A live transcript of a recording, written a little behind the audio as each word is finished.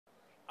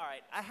All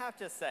right, I have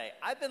to say,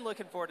 I've been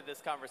looking forward to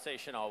this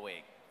conversation all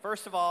week.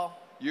 First of all,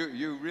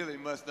 you really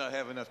must not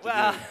have enough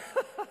to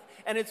do.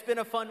 And it's been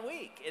a fun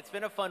week. It's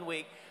been a fun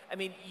week. I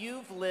mean,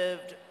 you've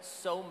lived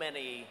so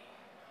many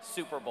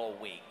Super Bowl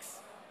weeks.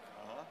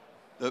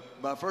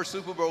 My first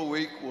Super Bowl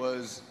week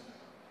was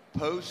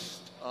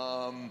post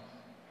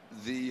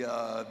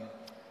the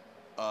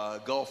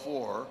Gulf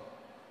War,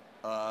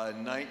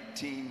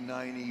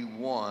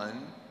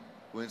 1991,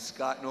 when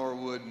Scott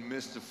Norwood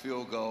missed a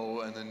field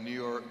goal and the New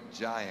York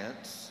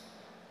Giants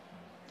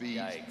beat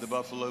the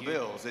Buffalo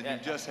Bills. And you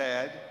just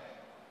had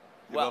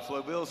the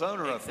Buffalo Bills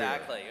owner up here.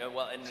 Exactly.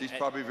 Well, and she's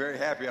probably very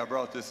happy I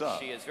brought this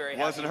up. She is very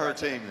happy. It wasn't her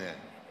team then.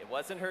 It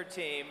wasn't her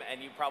team,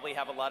 and you probably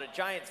have a lot of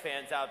Giants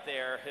fans out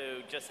there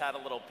who just had a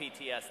little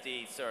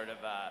PTSD sort of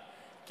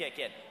kick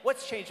in.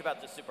 What's changed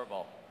about the Super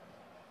Bowl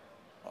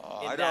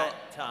in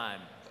that time?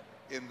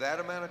 In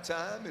that amount of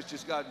time, it's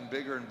just gotten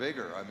bigger and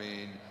bigger. I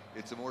mean,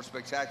 it's a more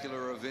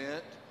spectacular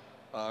event.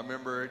 I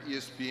remember at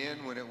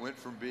ESPN when it went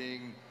from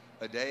being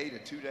a day to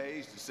 2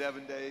 days to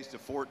 7 days to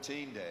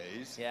 14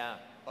 days. Yeah.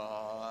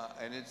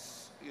 And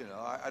it's, you know,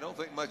 I don't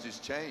think much has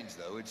changed,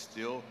 though. It's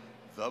still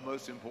the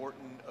most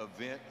important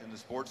event in the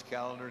sports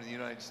calendar in the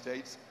United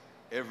States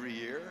every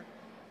year.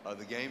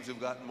 The games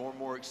have gotten more and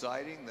more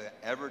exciting. The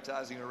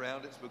advertising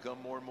around it's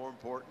become more and more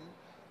important.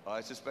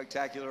 It's a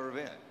spectacular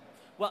event.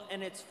 Well,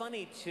 and it's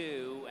funny,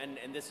 too, and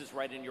this is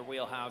right in your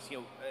wheelhouse. You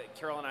know,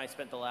 Carol and I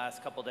spent the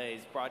last couple days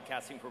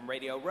broadcasting from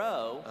Radio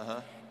Row,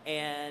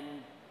 and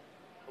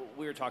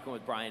we were talking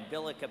with Brian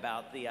Billick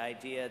about the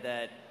idea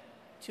that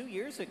 2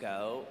 years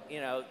ago, you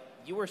know,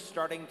 you were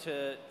starting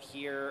to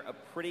hear a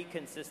pretty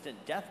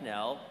consistent death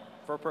knell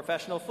for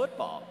professional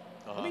football.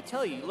 Let me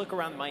tell you, you look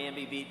around the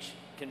Miami Beach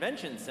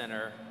Convention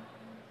Center,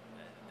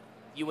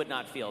 you would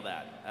not feel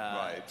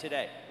that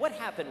today. What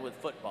happened with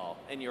football,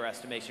 in your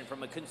estimation,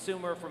 from a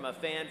consumer, from a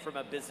fan, from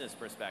a business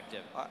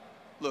perspective?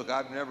 Look,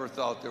 I've never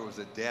thought there was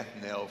a death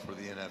knell for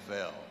the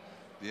NFL.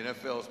 The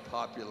NFL's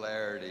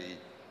popularity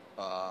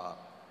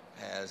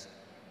has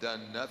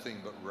done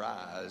nothing but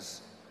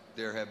rise.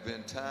 There have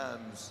been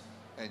times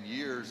and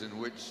years in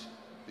which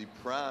the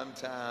prime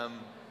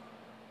time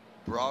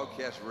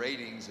broadcast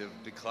ratings have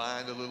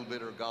declined a little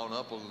bit or gone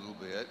up a little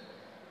bit,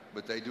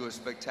 but they do a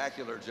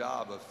spectacular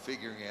job of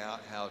figuring out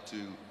how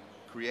to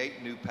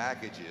create new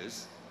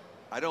packages.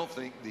 I don't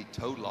think the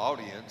total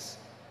audience,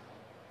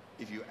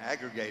 if you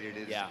aggregated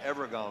it, has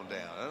ever gone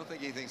down. I don't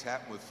think anything's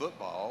happened with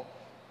football,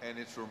 and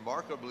it's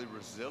remarkably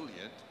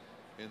resilient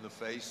in the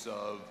face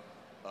of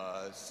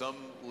some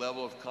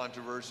level of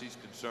controversies,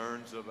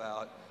 concerns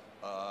about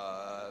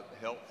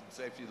health and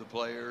safety of the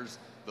players.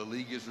 The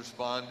league has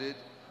responded.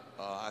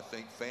 I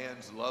think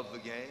fans love the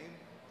game.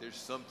 There's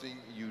something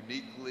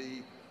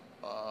uniquely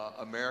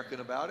American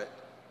about it,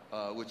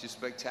 which is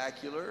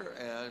spectacular,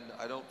 and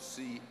I don't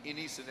see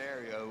any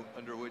scenario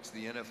under which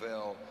the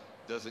NFL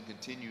doesn't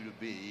continue to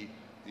be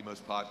the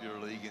most popular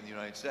league in the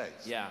United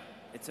States. Yeah,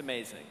 it's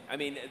amazing. I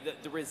mean,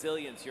 the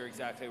resilience, you're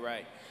exactly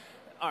right.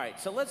 All right,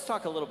 so let's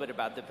talk a little bit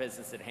about the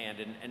business at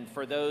hand. And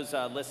for those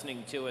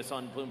listening to us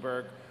on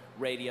Bloomberg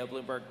Radio,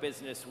 Bloomberg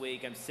Business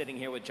Week, I'm sitting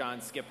here with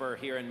John Skipper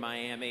here in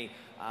Miami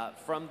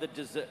from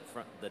DAZN.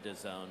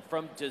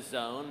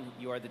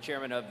 You are the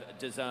chairman of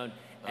DAZN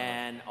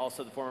and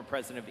also the former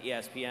president of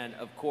ESPN.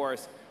 Of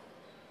course,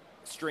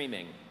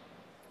 streaming.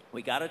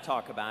 We got to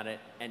talk about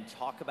it, and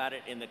talk about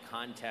it in the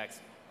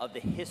context of the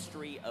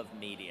history of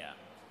media.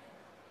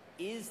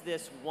 Is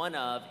this one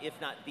of, if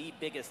not the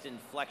biggest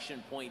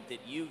inflection point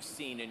that you've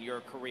seen in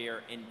your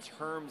career in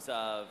terms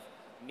of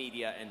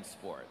media and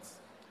sports?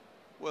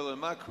 Well, in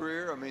my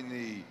career, I mean,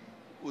 it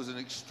was an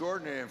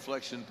extraordinary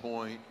inflection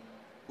point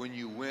when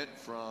you went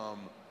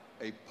from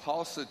a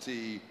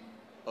paucity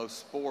of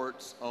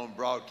sports on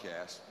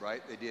broadcast,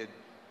 right?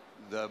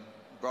 The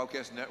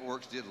broadcast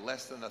networks did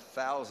less than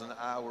 1,000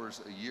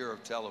 hours a year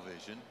of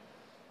television.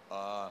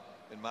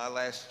 In my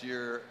last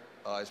year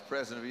as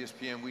president of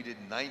ESPN, we did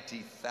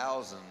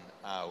 90,000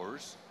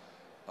 hours.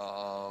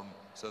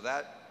 So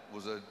that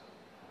was an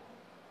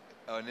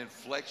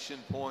inflection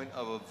point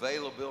of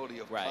availability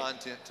of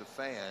content to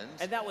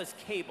fans. And that was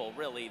cable,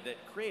 really, that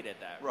created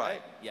that,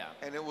 right? Yeah.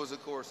 And it was,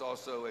 of course,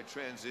 also a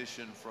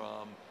transition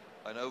from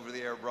an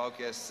over-the-air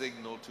broadcast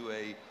signal to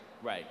a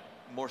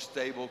more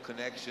stable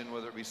connection,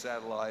 whether it be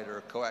satellite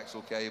or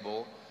coaxial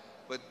cable.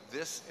 But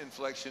this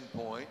inflection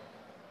point,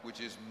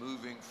 which is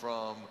moving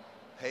from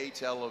pay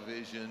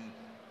television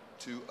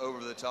to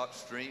over-the-top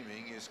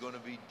streaming, is going to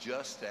be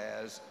just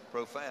as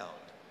profound.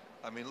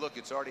 I mean, look,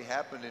 it's already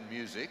happened in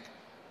music,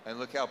 and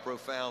look how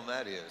profound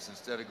that is.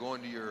 Instead of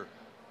going to your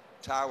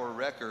Tower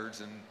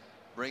Records and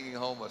bringing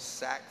home a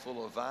sack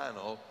full of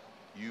vinyl,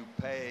 you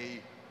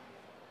pay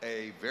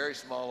a very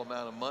small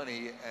amount of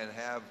money and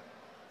have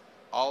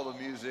all the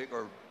music,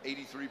 or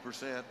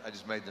 83%, I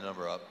just made the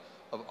number up,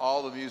 of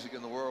all the music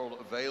in the world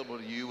available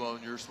to you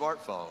on your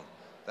smartphone.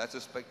 That's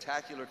a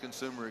spectacular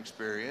consumer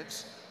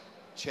experience.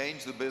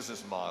 Change the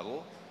business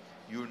model.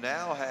 You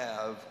now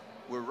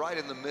we're right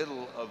in the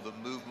middle of the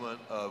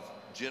movement of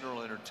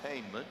general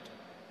entertainment,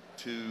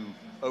 to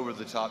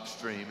over-the-top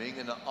streaming,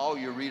 and all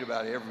you read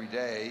about every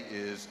day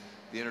is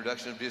the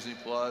introduction of Disney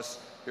Plus.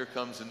 Here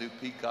comes a new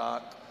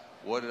Peacock.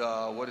 What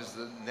is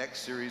the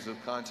next series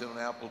of content on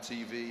Apple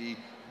TV?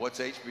 What's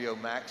HBO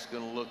Max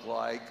going to look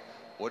like?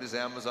 What is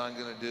Amazon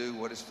going to do?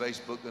 What is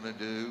Facebook going to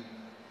do?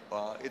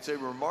 It's a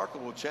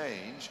remarkable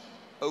change.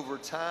 Over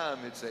time,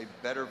 it's a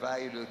better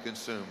value to the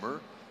consumer.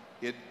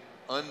 It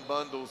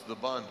unbundles the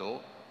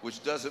bundle,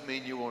 which doesn't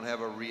mean you won't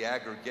have a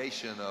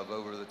reaggregation of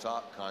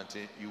over-the-top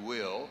content. You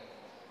will.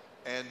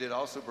 And it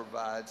also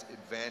provides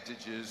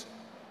advantages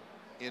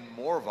in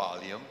more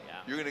volume. Yeah.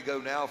 You're going to go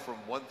now from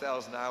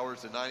 1,000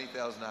 hours to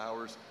 90,000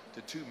 hours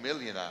to 2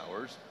 million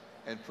hours,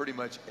 and pretty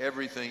much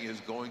everything is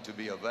going to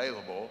be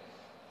available.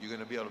 You're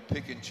going to be able to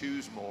pick and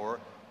choose more,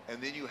 and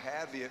then you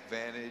have the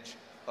advantage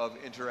of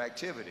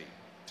interactivity,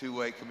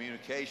 two-way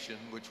communication,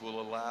 which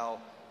will allow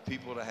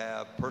people to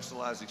have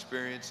personalized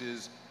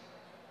experiences,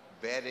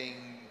 betting,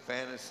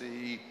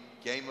 fantasy,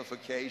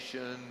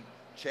 gamification,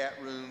 chat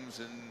rooms,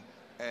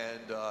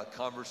 and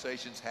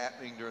conversations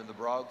happening during the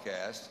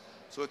broadcast.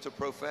 So it's a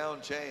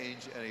profound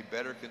change and a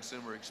better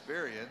consumer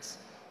experience.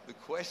 The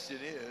question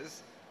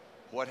is,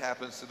 what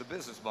happens to the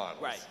business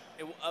models? Right.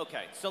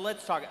 Okay. So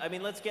let's talk. I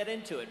mean, let's get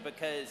into it,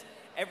 because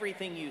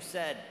everything you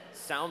said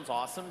sounds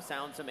awesome,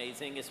 sounds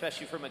amazing,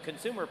 especially from a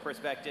consumer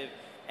perspective.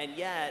 And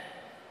yet,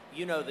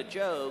 you know the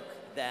joke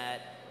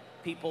that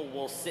people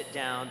will sit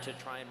down to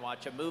try and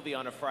watch a movie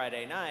on a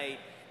Friday night,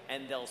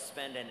 and they'll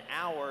spend an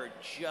hour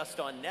just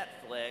on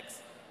Netflix,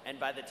 and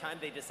by the time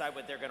they decide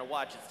what they're going to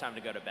watch, it's time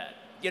to go to bed.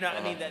 You know,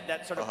 I mean,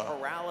 that sort of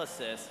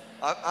paralysis.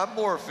 I'm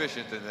more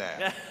efficient than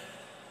that.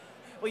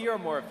 Well, you're a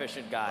more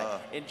efficient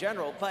guy in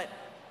general, but,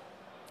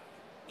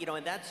 you know,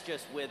 and that's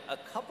just with a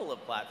couple of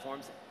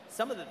platforms.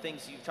 Some of the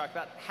things you've talked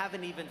about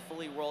haven't even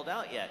fully rolled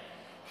out yet.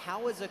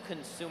 How is a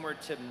consumer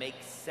to make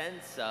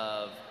sense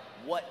of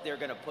what they're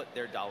going to put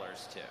their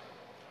dollars to?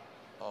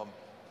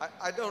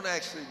 I don't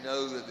actually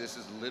know that this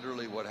is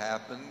literally what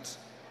happens,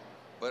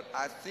 but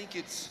I think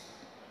it's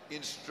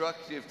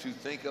instructive to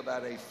think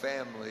about a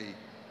family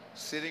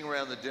sitting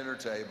around the dinner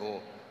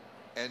table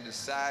and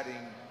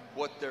deciding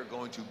what they're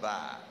going to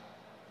buy.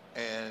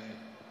 And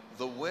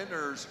the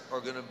winners are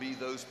going to be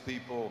those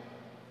people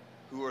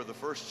who are the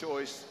first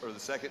choice or the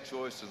second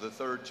choice or the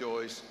third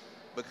choice,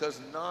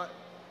 because not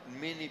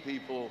many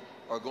people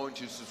are going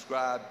to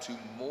subscribe to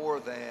more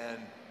than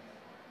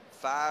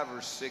 5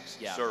 or 6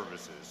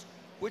 services,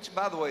 which,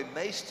 by the way,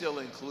 may still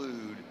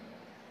include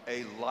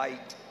a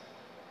light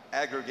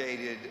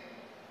aggregated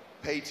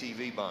pay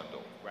TV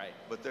bundle. Right.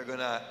 But they're going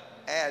to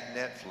add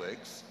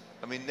Netflix.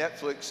 I mean,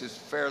 Netflix is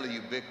fairly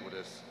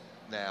ubiquitous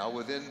now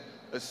within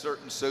a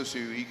certain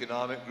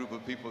socioeconomic group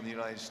of people in the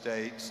United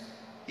States.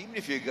 Even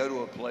if you go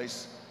to a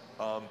place,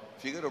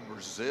 if you go to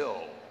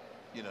Brazil,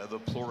 you know, the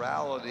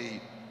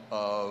plurality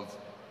of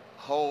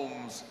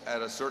homes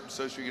at a certain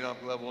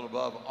socioeconomic level and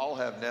above all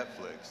have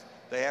Netflix.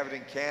 They have it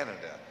in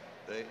Canada.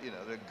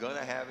 They're going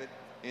to have it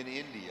in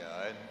India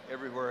and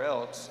everywhere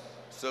else.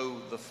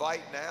 So the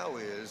fight now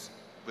is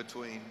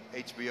between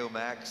HBO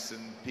Max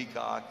and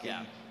Peacock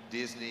and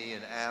Disney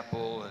and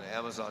Apple and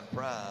Amazon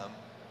Prime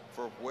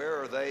for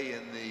where are they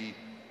in the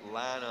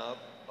lineup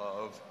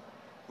of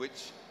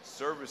which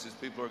services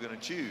people are going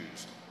to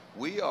choose.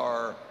 We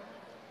are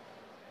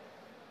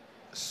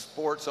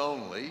sports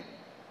only,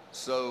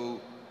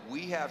 so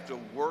we have to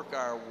work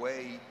our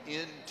way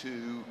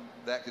into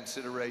that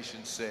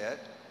consideration set.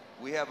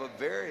 We have a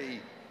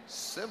very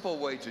simple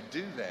way to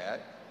do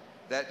that.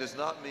 That does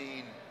not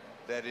mean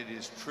that it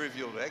is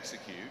trivial to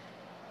execute,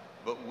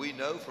 but we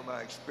know from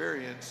our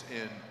experience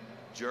in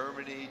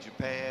Germany,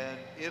 Japan,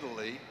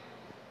 Italy,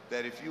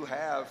 that if you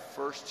have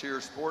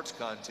first-tier sports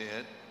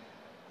content,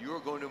 you are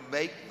going to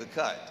make the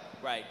cut.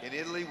 Right. In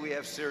Italy, we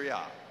have Serie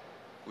A,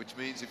 which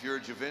means if you're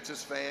a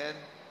Juventus fan,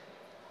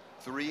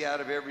 3 out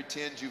of every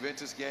 10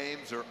 Juventus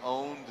games are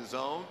owned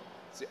DAZN.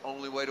 It's the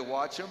only way to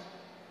watch them.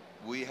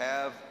 We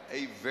have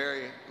a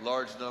very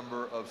large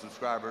number of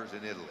subscribers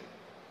in Italy.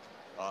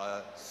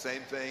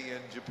 Same thing in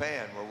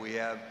Japan, where we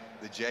have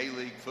the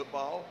J-League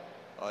football,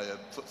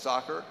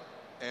 soccer,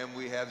 and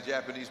we have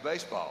Japanese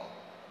baseball.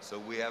 So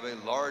we have a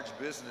large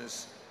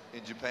business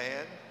in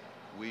Japan.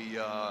 We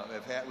have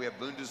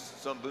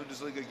some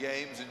Bundesliga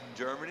games in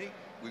Germany.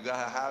 We've got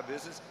a high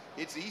business.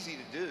 It's easy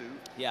to do.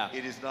 Yeah.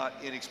 It is not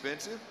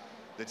inexpensive.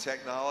 The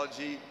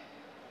technology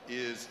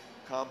is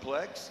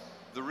complex.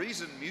 The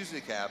reason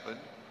music happened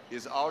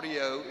is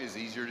audio is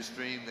easier to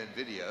stream than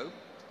video.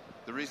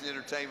 The reason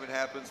entertainment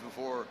happens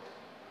before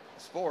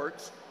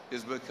sports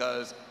is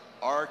because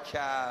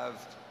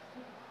archived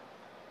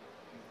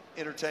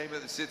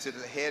entertainment that sits at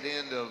the head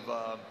end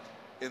of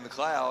in the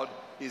cloud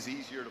is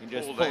easier to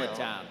pull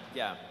down.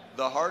 Yeah.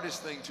 The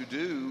hardest thing to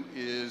do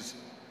is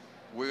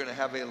we're going to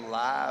have a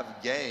live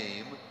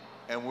game,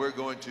 and we're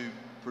going to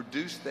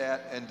produce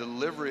that and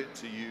deliver it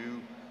to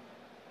you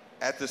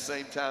at the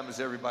same time as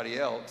everybody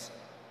else.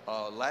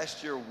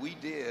 Last year we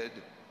did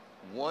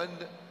more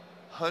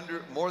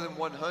than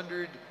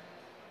 100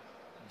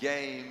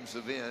 games,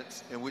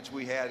 events, in which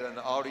we had an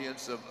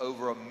audience of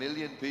over 1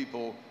 million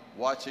people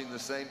watching the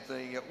same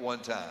thing at one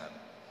time.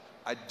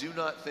 I do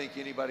not think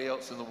anybody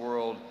else in the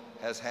world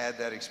has had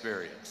that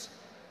experience.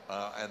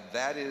 And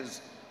that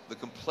is, the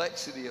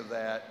complexity of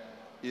that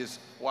is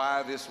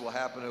why this will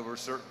happen over a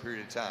certain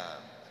period of time.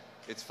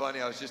 It's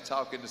funny, I was just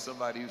talking to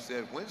somebody who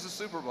said, when's the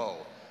Super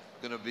Bowl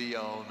going to be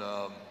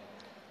on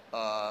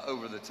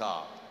over the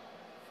top?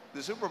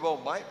 The Super Bowl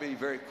might be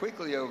very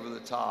quickly over the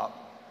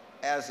top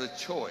as a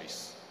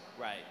choice.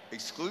 Right.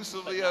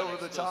 Exclusively over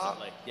the top?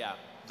 Yeah.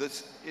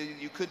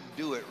 You couldn't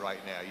do it right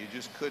now. You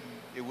just couldn't.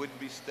 It wouldn't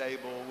be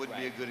stable. It wouldn't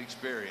be a good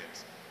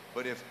experience.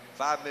 But if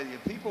 5 million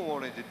people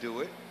wanted to do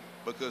it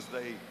because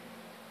they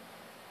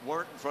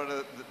weren't in front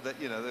of,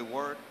 they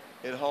weren't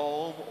at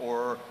home,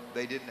 or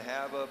they didn't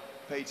have a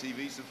pay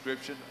TV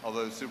subscription,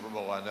 although the Super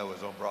Bowl I know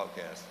is on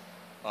broadcast,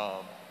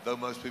 though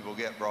most people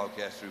get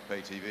broadcast through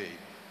pay TV,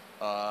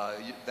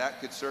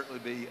 that could certainly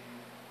be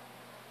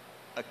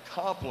a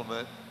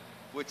compliment,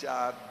 which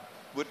I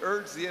would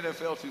urge the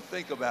NFL to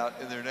think about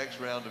in their next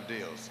round of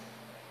deals.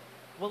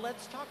 Well,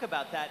 let's talk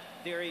about that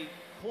very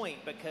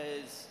point,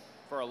 because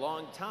for a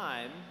long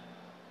time,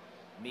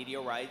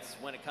 media rights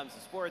when it comes to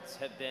sports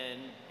have been,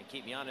 and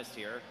keep me honest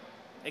here,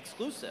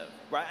 exclusive,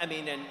 right? I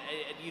mean, and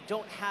you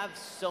don't have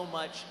so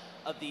much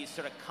of these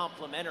sort of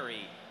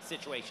complementary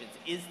situations.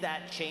 Is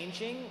that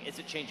changing? Is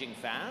it changing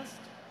fast?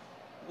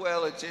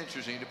 Well, it's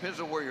interesting. It depends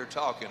on where you're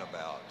talking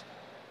about.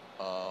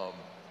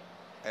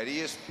 At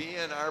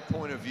ESPN, our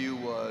point of view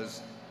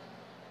was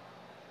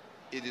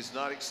it is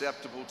not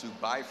acceptable to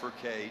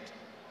bifurcate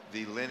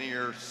the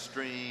linear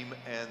stream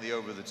and the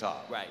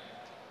over-the-top. Right.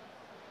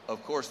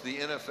 Of course, the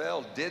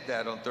NFL did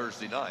that on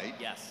Thursday night.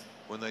 Yes.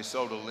 When they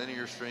sold a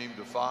linear stream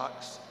to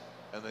Fox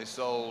and they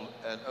sold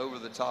an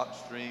over-the-top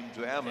stream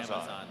to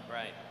Amazon.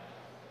 Right.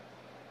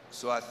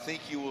 So I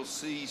think you will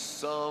see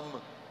some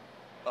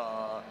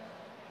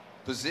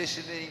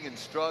positioning and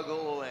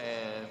struggle,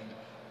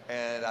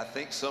 and I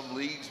think some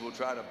leagues will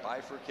try to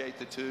bifurcate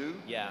the two.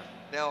 Yeah.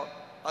 Now,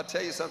 I'll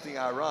tell you something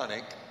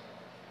ironic,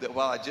 that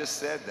while I just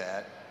said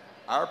that,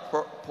 our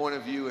point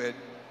of view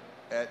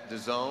at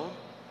DAZN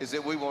is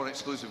that we want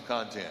exclusive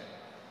content.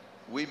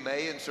 We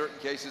may, in certain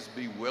cases,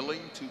 be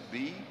willing to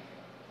be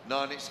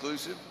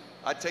non-exclusive.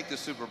 I'd take the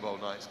Super Bowl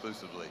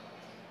non-exclusively.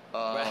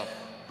 Right.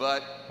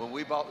 But when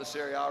we bought the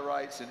Serie A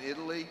rights in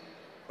Italy,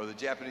 or the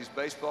Japanese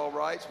baseball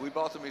rights, we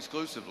bought them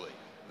exclusively.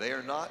 They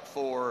are not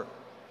for,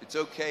 it's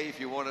okay if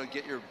you want to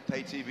get your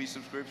pay TV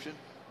subscription.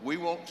 We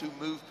want to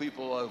move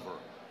people over.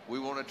 We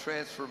want a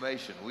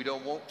transformation. We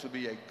don't want to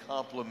be a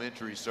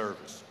complimentary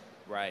service.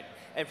 Right.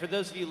 And for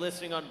those of you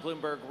listening on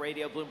Bloomberg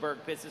Radio,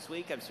 Bloomberg Business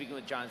Week, I'm speaking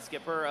with John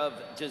Skipper of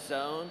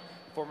DAZN,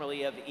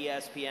 formerly of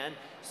ESPN.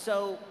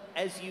 So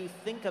as you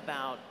think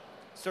about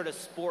sort of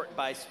sport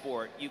by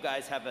sport, you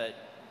guys have a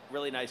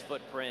really nice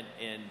footprint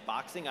in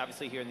boxing,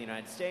 obviously here in the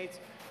United States.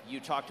 You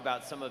talked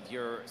about some of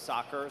your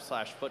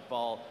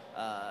soccer/football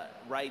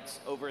rights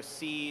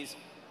overseas.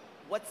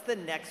 What's the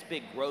next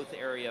big growth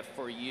area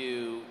for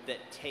you that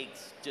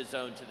takes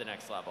DAZN to the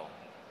next level?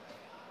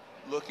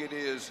 Look, it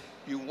is,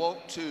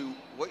 what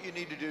you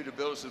need to do to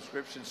build a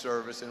subscription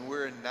service, and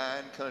we're in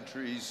 9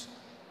 countries,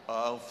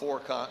 4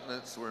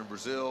 continents. We're in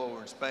Brazil,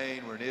 we're in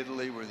Spain, we're in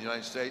Italy, we're in the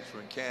United States,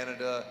 we're in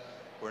Canada,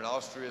 we're in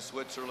Austria,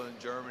 Switzerland,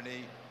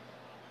 Germany.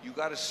 You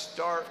got to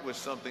start with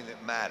something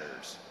that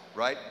matters,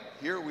 right?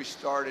 Here we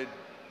started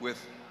with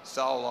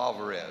Saul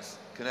Alvarez,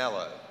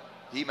 Canelo.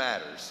 He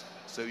matters,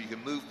 so you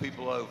can move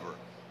people over.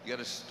 You got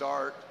to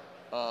start,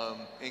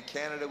 in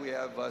Canada we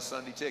have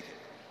Sunday Ticket.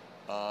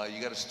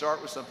 You got to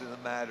start with something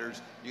that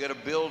matters. You got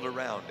to build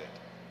around it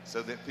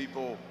so that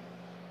people,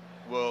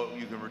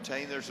 you can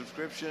retain their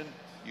subscription,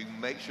 you can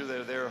make sure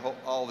they're there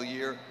all the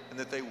year, and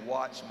that they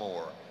watch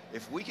more.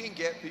 If we can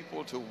get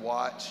people to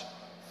watch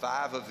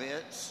 5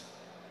 events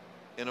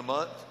in a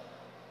month,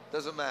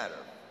 doesn't matter.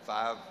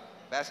 5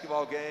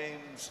 basketball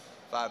games,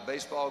 5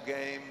 baseball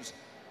games,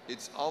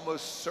 it's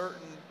almost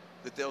certain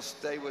that they'll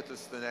stay with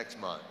us the next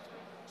month.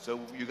 So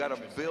you got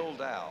to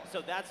build out.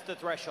 So that's the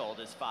threshold,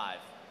 is 5.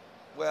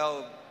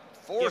 Well,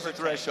 4 is a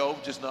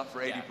threshold, just not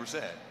for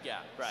 80%. Yeah,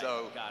 right.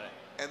 So, got it.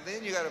 And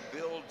then you got to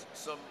build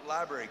some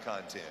library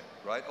content,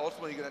 right?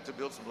 Ultimately, you're going to have to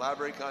build some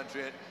library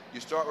content.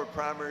 You start with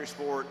primary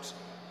sports,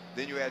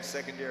 then you add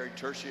secondary,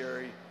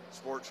 tertiary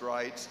sports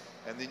rights,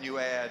 and then you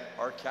add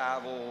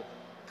archival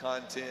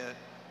content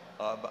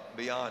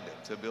beyond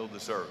it to build the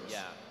service.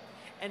 Yeah.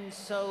 And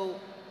so,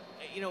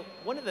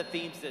 one of the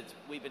themes that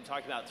we've been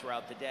talking about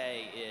throughout the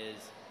day is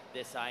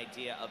this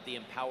idea of the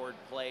empowered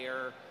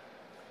player,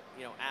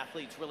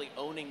 athletes really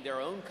owning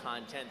their own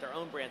content, their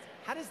own brands.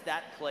 How does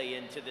that play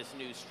into this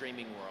new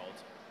streaming world?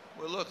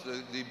 Well, look,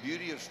 the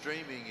beauty of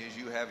streaming is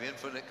you have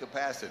infinite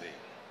capacity.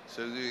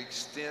 So to the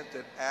extent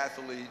that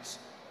athletes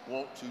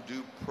want to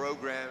do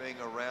programming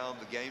around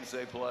the games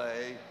they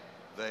play,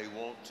 they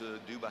want to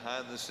do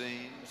behind the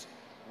scenes,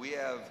 we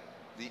have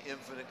the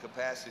infinite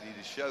capacity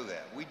to show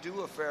that. We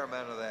do a fair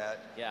amount of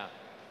that. Yeah.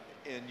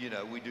 And,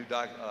 we do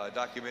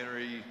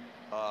documentary.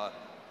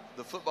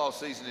 The football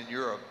season in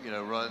Europe,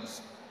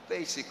 runs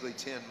basically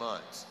 10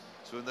 months.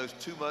 So in those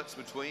 2 months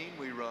between,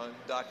 we run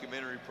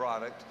documentary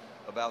product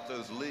about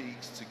those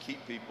leagues to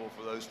keep people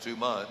for those 2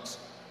 months.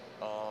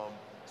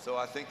 So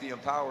I think the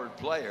empowered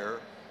player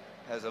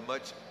has a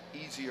much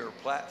easier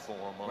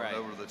platform on an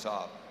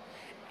over-the-top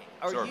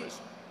service.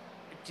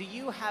 Do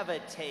you have a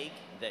take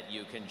that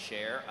you can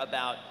share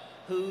about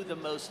who the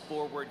most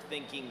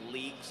forward-thinking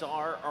leagues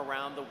are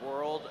around the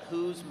world?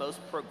 Who's most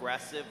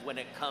progressive when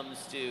it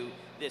comes to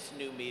this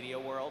new media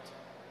world?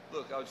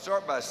 Look, I would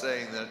start by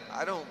saying that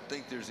I don't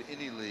think there's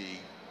any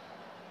league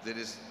that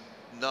is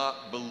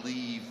not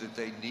believe that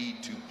they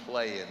need to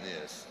play in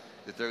this,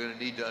 that they're going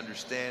to need to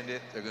understand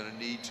it, they're going to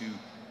need to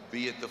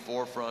be at the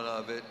forefront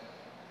of it.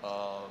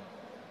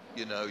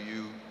 You know,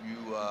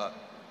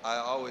 I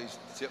always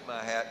tip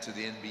my hat to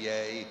the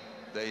NBA.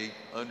 They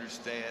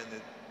understand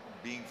that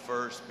being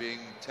first, being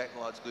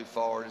technologically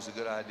forward is a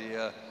good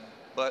idea.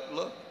 But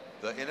look,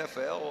 the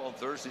NFL on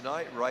Thursday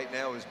night right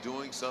now is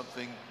doing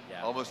something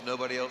almost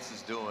nobody else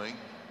is doing.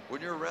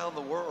 When you're around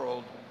the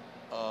world,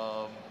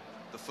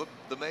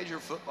 the major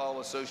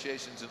football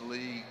associations and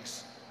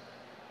leagues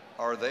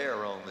are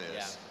there on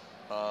this.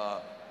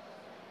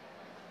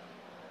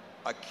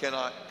 I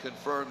cannot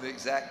confirm the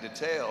exact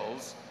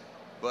details,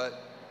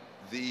 but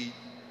the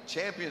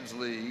Champions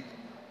League,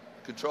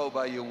 controlled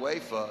by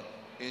UEFA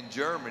in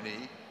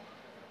Germany,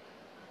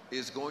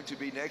 is going to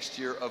be next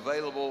year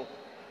available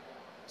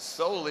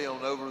solely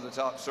on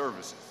over-the-top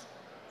services.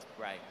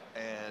 Right.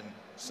 And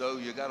so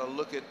you got to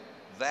look at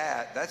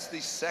that. That's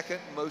the second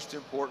most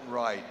important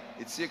right.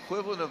 It's the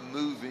equivalent of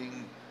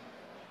moving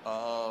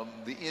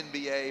the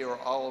NBA or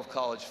all of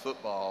college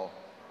football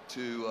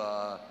to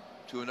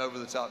an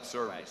over-the-top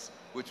service,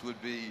 which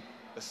would be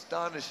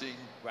astonishing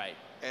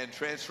and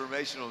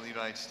transformational in the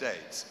United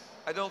States.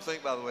 I don't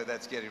think, by the way,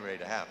 that's getting ready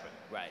to happen.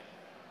 Right.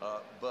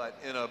 But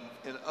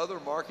in other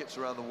markets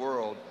around the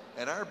world,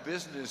 and our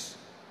business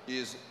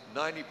is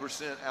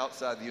 90%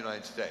 outside the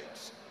United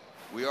States.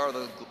 We are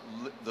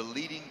the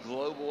leading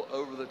global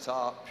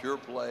over-the-top pure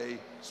play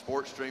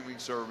sports streaming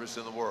service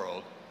in the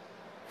world.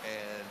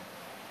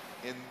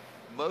 And in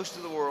most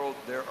of the world,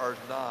 there are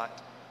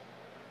not,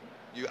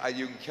 you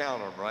can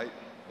count them, right?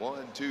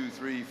 1, 2,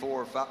 3,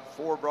 4, 5,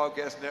 4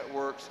 broadcast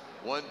networks,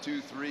 1, 2,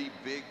 3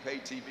 big pay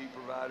TV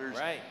providers,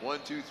 1,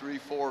 2, 3,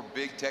 4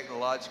 big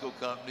technological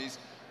companies.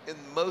 In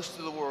most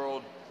of the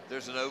world,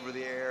 there's an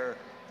over-the-air,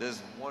 there's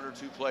 1 or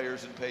 2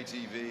 players in pay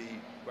TV.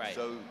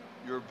 So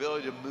your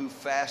ability to move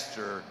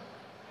faster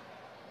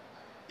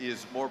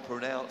is more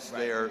pronounced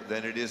there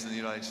than it is in the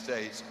United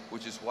States,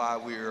 which is why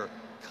we're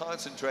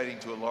concentrating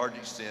to a large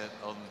extent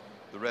on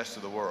the rest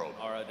of the world.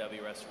 ROW,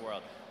 rest of the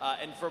world.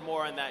 And for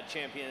more on that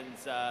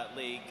Champions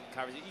League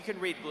conversation, you can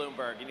read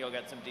Bloomberg and you'll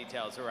get some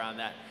details around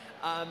that.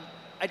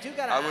 I do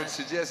got to I would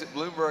suggest that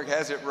Bloomberg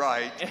has it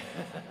right.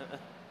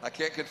 I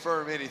can't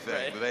confirm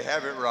anything, but they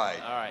have it right.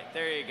 All right,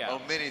 there you go.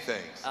 On many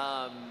things.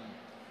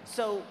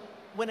 So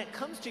when it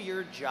comes to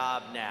your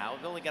job now,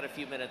 we've only got a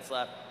few minutes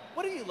left.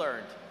 What have you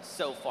learned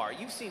so far?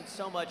 You've seen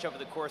so much over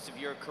the course of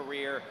your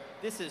career.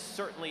 This is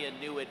certainly a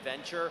new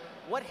adventure.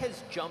 What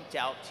has jumped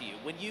out to you?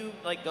 When you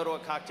go to a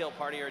cocktail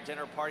party or a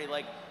dinner party,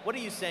 what are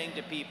you saying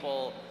to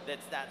people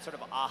that's that sort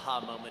of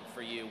aha moment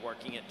for you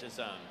working at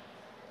DAZN?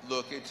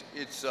 Look,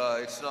 it's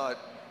not,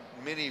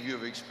 many of you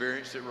have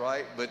experienced it,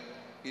 right? But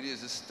it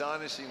is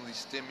astonishingly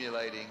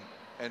stimulating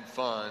and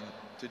fun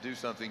to do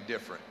something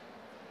different.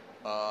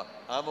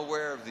 I'm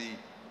aware of the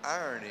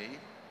irony,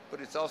 but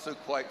it's also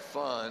quite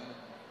fun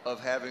of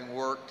having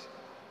worked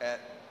at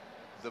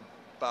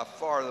by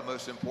far the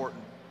most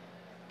important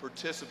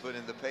participant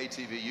in the pay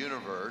TV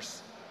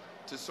universe,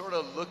 to sort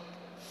of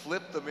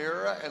flip the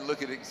mirror and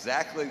look at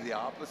exactly the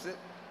opposite,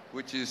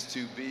 which is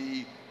to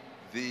be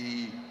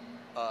the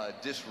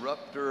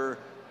disruptor,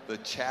 the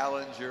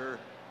challenger,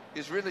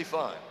 is really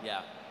fun.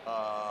 Yeah.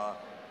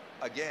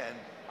 Again,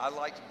 I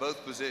liked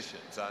both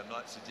positions. I'm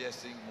not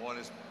suggesting one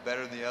is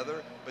better than the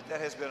other, but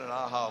that has been an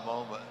aha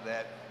moment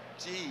that,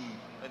 gee,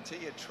 until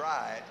you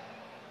try it,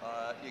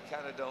 you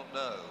kind of don't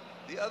know.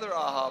 The other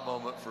aha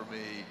moment for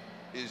me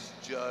is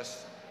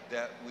just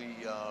that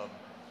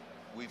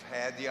we've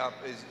had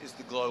is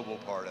the global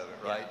part of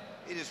it, right?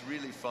 Yeah. It is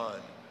really fun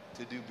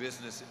to do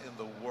business in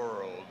the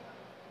world.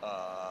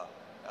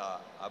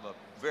 I'm a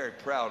very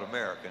proud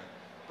American,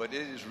 but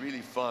it is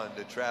really fun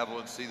to travel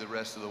and see the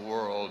rest of the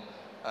world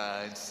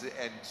and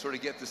sort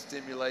of get the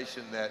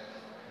stimulation that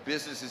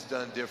business is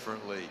done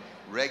differently,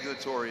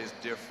 regulatory is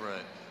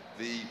different,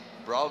 the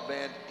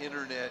broadband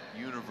internet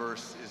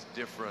universe is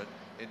different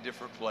in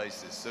different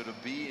places. So to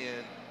be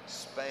in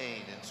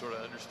Spain and sort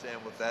of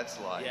understand what that's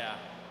like. Yeah.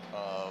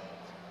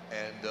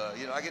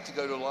 You know, I get to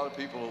go to a lot of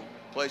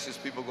places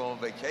people go on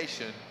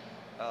vacation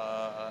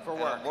for work.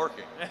 And I'm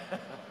working.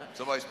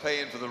 Somebody's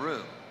paying for the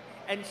room.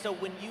 And so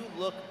when you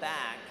look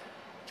back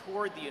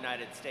toward the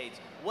United States,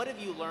 what have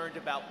you learned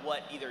about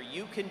what either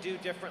you can do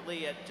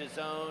differently at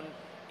DAZN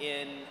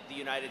in the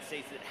United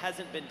States that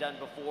hasn't been done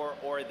before,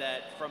 or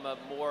that from a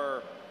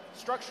more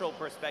structural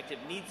perspective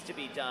needs to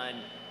be done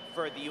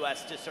for the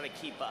U.S. to sort of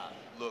keep up?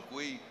 Look,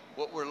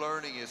 what we're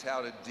learning is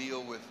how to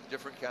deal with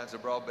different kinds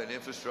of broadband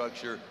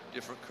infrastructure,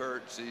 different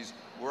currencies.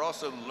 We're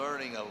also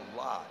learning a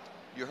lot.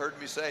 You heard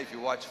me say if you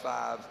watch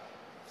five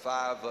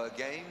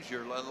games,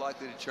 you're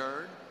unlikely to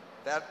churn.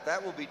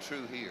 That will be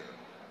true here.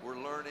 We're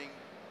learning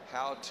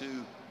how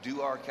to do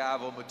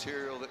archival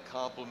material that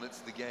complements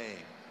the game.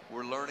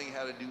 We're learning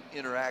how to do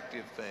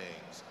interactive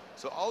things.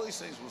 So all these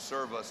things will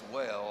serve us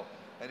well.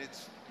 And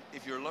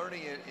if you're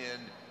learning it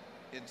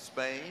in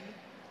Spain,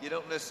 you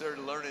don't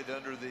necessarily learn it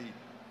under the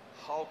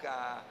hawk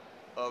eye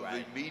of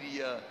the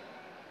media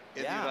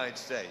in the United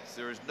States.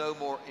 There is no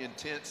more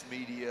intense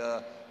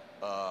media,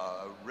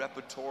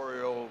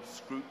 repertorial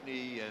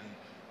scrutiny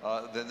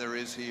than there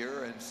is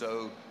here. And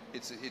so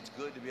it's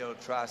good to be able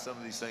to try some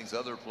of these things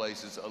other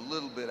places a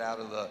little bit out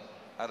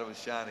of a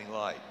shining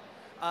light.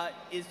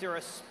 Is there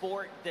a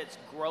sport that's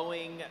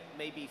growing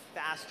maybe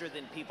faster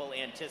than people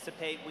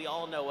anticipate? We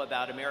all know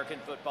about American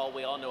football.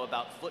 We all know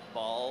about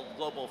football,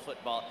 global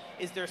football.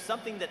 Is there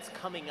something that's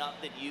coming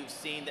up that you've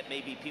seen that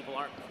maybe people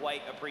aren't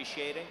quite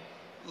appreciating?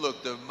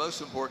 Look, the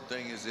most important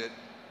thing is it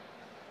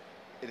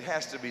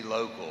has to be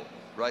local,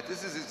 right?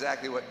 This is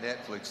exactly what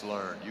Netflix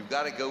learned. You've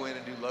got to go in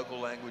and do local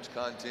language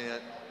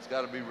content. It's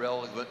got to be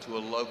relevant to a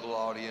local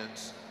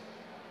audience.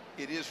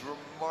 It is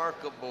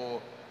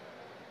remarkable,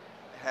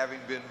 having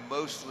been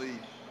mostly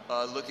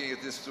looking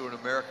at this through an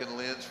American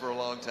lens for a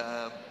long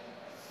time,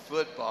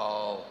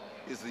 football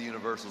is the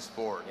universal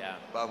sport,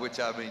 by which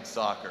I mean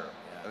soccer.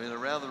 I mean,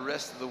 around the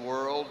rest of the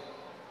world,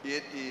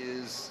 it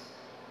is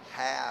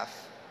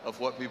half of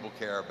what people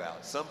care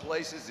about. Some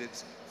places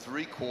it's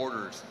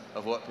 3/4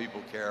 of what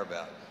people care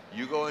about.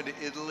 You go into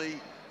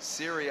Italy,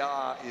 Serie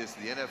A is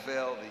the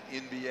NFL, the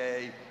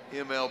NBA,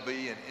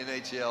 MLB, and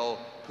NHL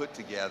put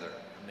together.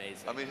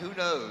 Amazing. I mean, who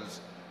knows?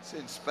 It's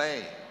in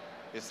Spain.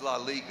 It's La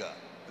Liga.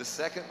 The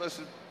second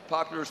most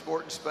popular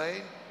sport in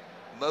Spain,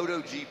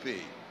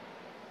 MotoGP,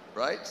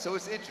 right? So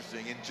it's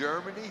interesting. In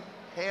Germany,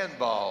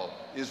 handball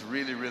is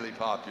really, really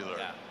popular.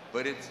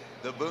 But it's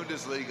the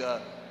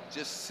Bundesliga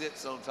just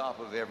sits on top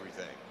of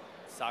everything.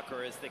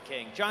 Soccer is the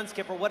king. John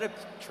Skipper, what a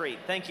treat.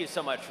 Thank you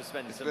so much for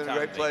spending some time with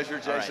me. It's been a great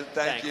pleasure, Jason.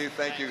 Thank you.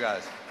 Thank you,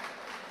 guys.